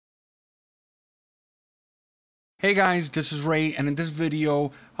Hey guys, this is Ray, and in this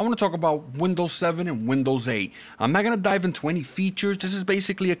video, I want to talk about Windows 7 and Windows 8. I'm not going to dive into any features. This is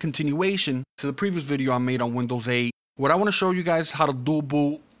basically a continuation to the previous video I made on Windows 8. What I want to show you guys is how to dual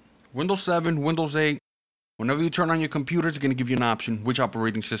boot Windows 7, Windows 8. Whenever you turn on your computer, it's going to give you an option which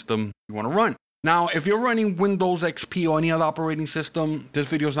operating system you want to run. Now, if you're running Windows XP or any other operating system, this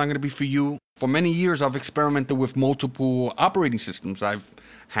video is not going to be for you. For many years, I've experimented with multiple operating systems. I've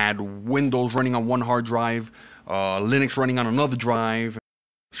had Windows running on one hard drive, Linux running on another drive.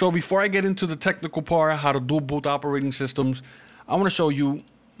 So before I get into the technical part, how to dual boot operating systems, I want to show you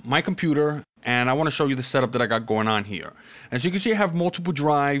my computer and I want to show you the setup that I got going on here. As you can see, I have multiple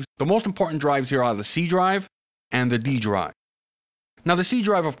drives. The most important drives here are the C drive and the D drive. Now the C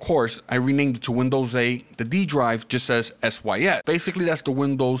drive, of course, I renamed it to Windows 8. The D drive just says SYS. Basically, that's the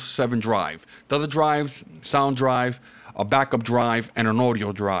Windows 7 drive. The other drives, sound drive, a backup drive, and an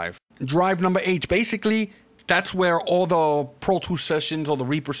audio drive. Drive number H, basically, that's where all the Pro Tools sessions or the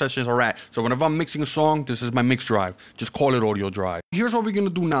Reaper sessions are at. So whenever I'm mixing a song, this is my mix drive. Just call it audio drive. Here's what we're gonna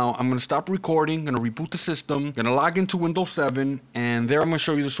do now. I'm gonna stop recording, gonna reboot the system, gonna log into Windows 7, and there I'm gonna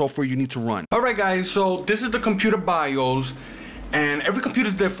show you the software you need to run. All right, guys, so this is the computer BIOS. And every computer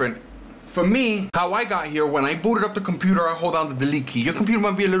is different. For me, how I got here, when I booted up the computer, I hold down the delete key. Your computer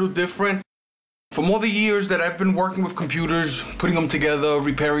might be a little different. From all the years that I've been working with computers, putting them together,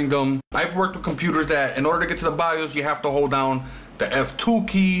 repairing them, I've worked with computers that in order to get to the BIOS, you have to hold down the F2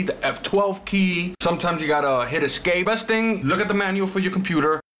 key, the F12 key. Sometimes you gotta hit escape. Best thing, look at the manual for your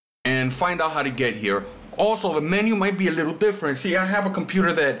computer and find out how to get here. Also, the menu might be a little different. See, I have a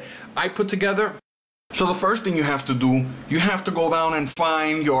computer that I put together. So the first thing you have to do, you have to go down and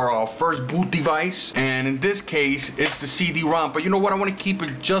find your first boot device. And in this case, it's the CD-ROM. But you know what? I want to keep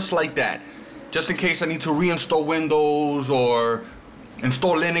it just like that. Just in case I need to reinstall Windows or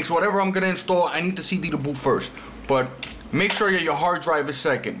install Linux, whatever I'm going to install, I need the CD to boot first. But make sure your hard drive is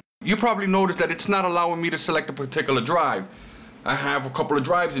second. You probably noticed that it's not allowing me to select a particular drive. I have a couple of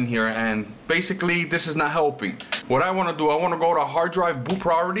drives in here, and basically this is not helping. What I want to do, I want to go to hard drive boot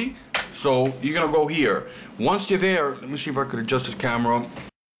priority. So you're gonna go here. Once you're there, let me see if I could adjust this camera.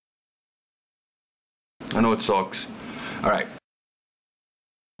 I know it sucks. All right.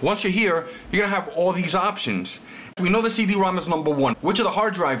 Once you're here, you're gonna have all these options. We know the CD-ROM is number one. Which of the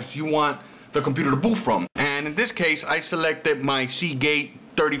hard drives you want the computer to boot from? And in this case, I selected my Seagate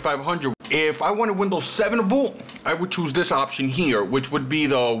 3500. If I wanted Windows 7 to boot, I would choose this option here, which would be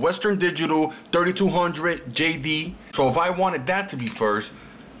the Western Digital 3200 JD. So if I wanted that to be first,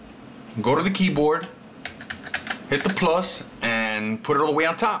 go to the keyboard, hit the plus, and put it all the way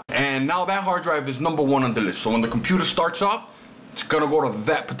on top. And now that hard drive is number one on the list. So when the computer starts up, it's gonna go to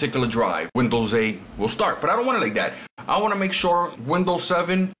that particular drive. Windows 8 will start, but I don't want it like that. I wanna make sure Windows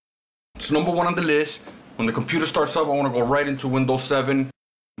 7, it's number one on the list. When the computer starts up, I wanna go right into Windows 7.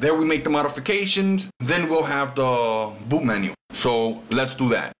 There we make the modifications, then we'll have the boot menu. So let's do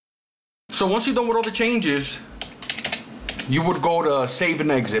that. So once you're done with all the changes, you would go to save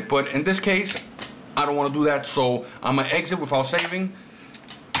and exit, but in this case, I don't want to do that, so I'm gonna exit without saving.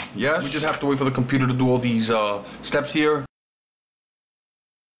 Yes, we just have to wait for the computer to do all these steps here.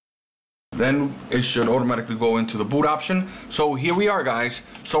 Then it should automatically go into the boot option. So here we are, guys.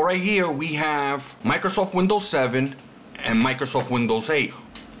 So right here we have Microsoft Windows 7 and Microsoft Windows 8.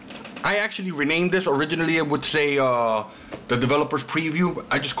 I actually renamed this. Originally it would say the developer's preview.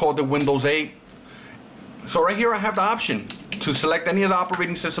 I just called it Windows 8. So right here I have the option to select any of the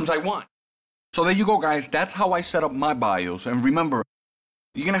operating systems I want. So there you go, guys. That's how I set up my BIOS. And remember,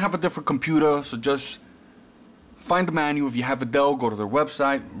 you're gonna have a different computer, so just find the manual. If you have a Dell, go to their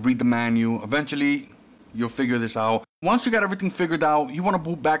website, read the manual. Eventually you'll figure this out. Once you got everything figured out, you want to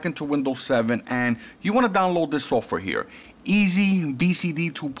boot back into Windows 7 and you want to download this software here, Easy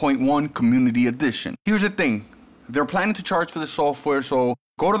BCD 2.1 Community Edition. Here's the thing, they're planning to charge for the software, so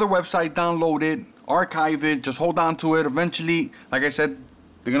go to their website, download it, archive it, just hold on to it. Eventually, like I said,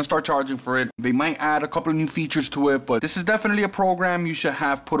 they're gonna start charging for it. They might add a couple of new features to it, but this is definitely a program you should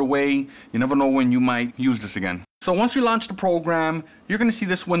have put away. You never know when you might use this again. So once you launch the program, you're gonna see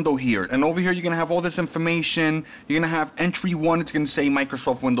this window here. And over here, you're gonna have all this information. You're gonna have entry 1, it's gonna say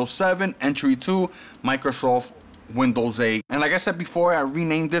Microsoft Windows 7. Entry 2, Microsoft Windows 8. And like I said before, I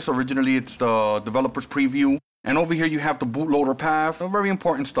renamed this. Originally, it's the developer's preview. And over here you have the bootloader path, very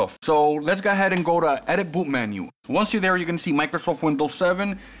important stuff. So let's go ahead and go to edit boot menu. Once you're there, you're gonna see Microsoft Windows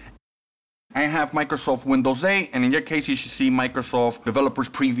 7. I have Microsoft Windows 8, and in your case you should see Microsoft Developers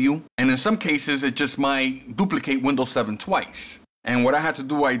Preview. And in some cases it just might duplicate Windows 7 twice. And what I had to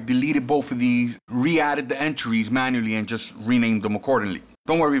do, I deleted both of these, re-added the entries manually and just renamed them accordingly.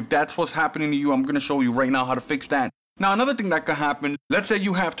 Don't worry, if that's what's happening to you, I'm going to show you right now how to fix that. Now, another thing that could happen, let's say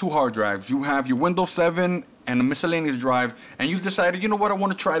you have two hard drives. You have your Windows 7 and a miscellaneous drive, and you decided, you know what, I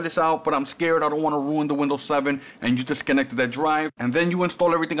want to try this out, but I'm scared, I don't want to ruin the Windows 7, and you disconnected that drive, and then you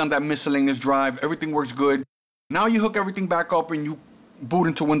install everything on that miscellaneous drive, everything works good. Now you hook everything back up and you boot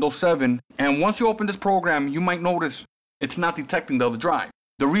into Windows 7, and once you open this program, you might notice it's not detecting the other drive.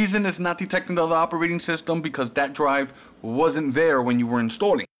 The reason it's not detecting the other operating system because that drive wasn't there when you were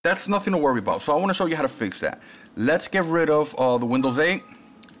installing. That's nothing to worry about. So I want to show you how to fix that. Let's get rid of the Windows 8.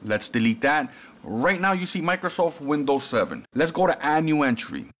 Let's delete that. Right now you see Microsoft Windows 7. Let's go to add new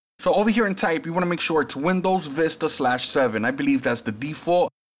entry. So over here in type, you want to make sure it's Windows Vista /7. I believe that's the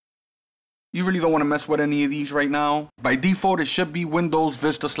default. You really don't want to mess with any of these right now. By default, it should be Windows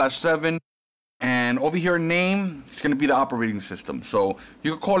Vista /7. And over here, name, it's going to be the operating system. So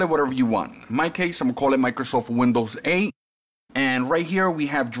you can call it whatever you want. In my case, I'm going to call it Microsoft Windows 8. And right here, we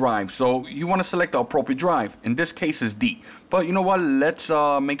have drive. So you want to select the appropriate drive. In this case, is D. But you know what? Let's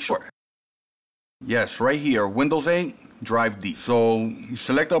make sure. Yes, right here, Windows 8, drive D. So you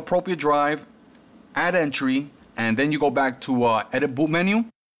select the appropriate drive, add entry, and then you go back to edit boot menu.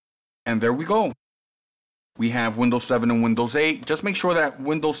 And there we go. We have Windows 7 and Windows 8. Just make sure that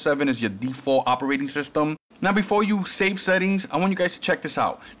Windows 7 is your default operating system. Now, before you save settings, I want you guys to check this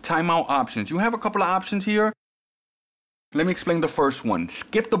out. Timeout options. You have a couple of options here. Let me explain the first one.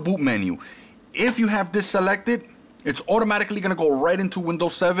 Skip the boot menu. If you have this selected, it's automatically going to go right into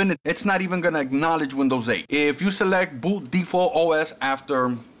Windows 7. It's not even going to acknowledge Windows 8. If you select boot default OS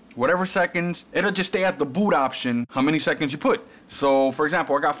after whatever seconds, it'll just stay at the boot option how many seconds you put. So for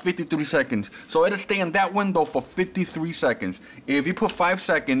example, I got 53 seconds, so it'll stay in that window for 53 seconds. If you put 5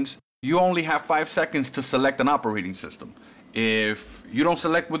 seconds, you only have 5 seconds to select an operating system. If you don't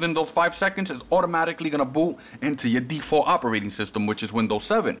select within those 5 seconds, it's automatically gonna boot into your default operating system, which is Windows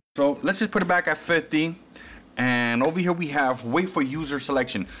 7. So let's just put it back at 50. And over here we have wait for user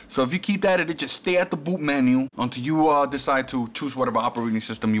selection. So if you keep that, it'll just stay at the boot menu until you decide to choose whatever operating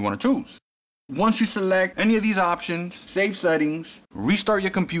system you want to choose. Once you select any of these options, save settings, restart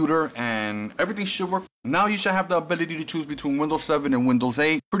your computer, and everything should work. Now you should have the ability to choose between Windows 7 and Windows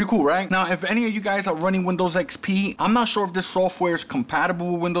 8. Pretty cool, right? Now, if any of you guys are running Windows XP, I'm not sure if this software is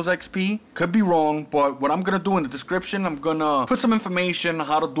compatible with Windows XP. Could be wrong, but what I'm gonna do in the description, I'm gonna put some information on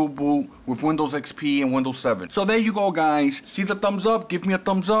how to do boot with Windows XP and Windows 7. So there you go, guys. See the thumbs up? Give me a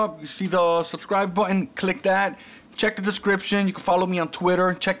thumbs up. You see the subscribe button? Click that. Check the description. You can follow me on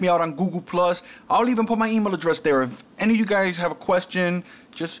Twitter. Check me out on Google+. I'll even put my email address there. If any of you guys have a question,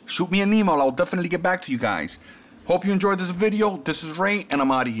 just shoot me an email. I'll definitely get back to you guys. Hope you enjoyed this video. This is Ray, and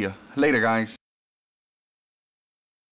I'm out of here. Later, guys.